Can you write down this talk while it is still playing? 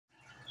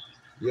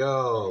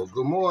Yo,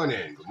 good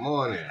morning. Good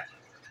morning.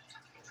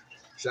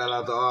 Shout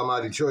out to all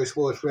my Detroit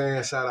sports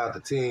fans. Shout out to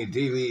Team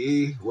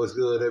DVE. What's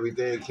good,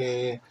 everything,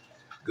 Ken?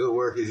 Good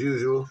work as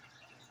usual.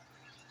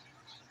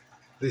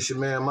 This your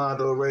man,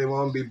 Monty. Ready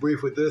to be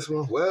brief with this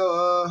one?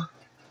 Well,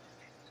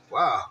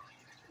 wow.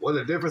 What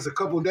a difference a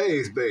couple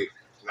days made.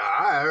 Now,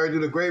 I heard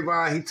through the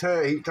grapevine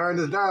he turned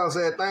us down,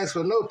 said thanks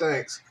for no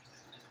thanks.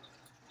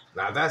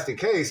 Now, if that's the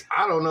case,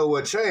 I don't know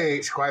what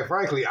changed. Quite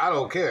frankly, I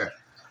don't care.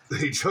 The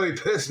Detroit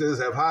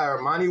Pistons have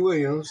hired Monty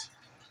Williams,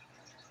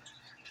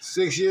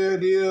 6-year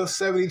deal,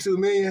 $72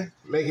 million,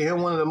 making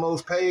him one of the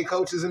most paid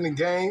coaches in the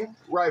game,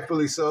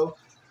 rightfully so.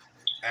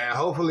 And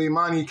hopefully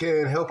Monty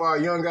can help our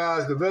young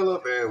guys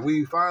develop and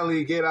we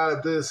finally get out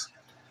of this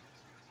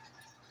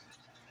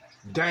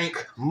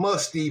dank,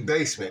 musty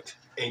basement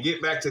and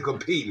get back to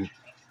competing.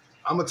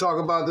 I'm going to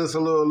talk about this a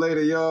little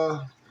later,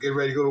 y'all. Get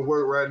ready to go to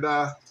work right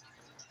now.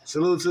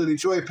 Salute to the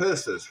Detroit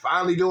Pistons.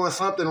 Finally doing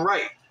something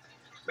right.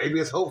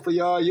 Maybe it's hope for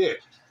y'all yet.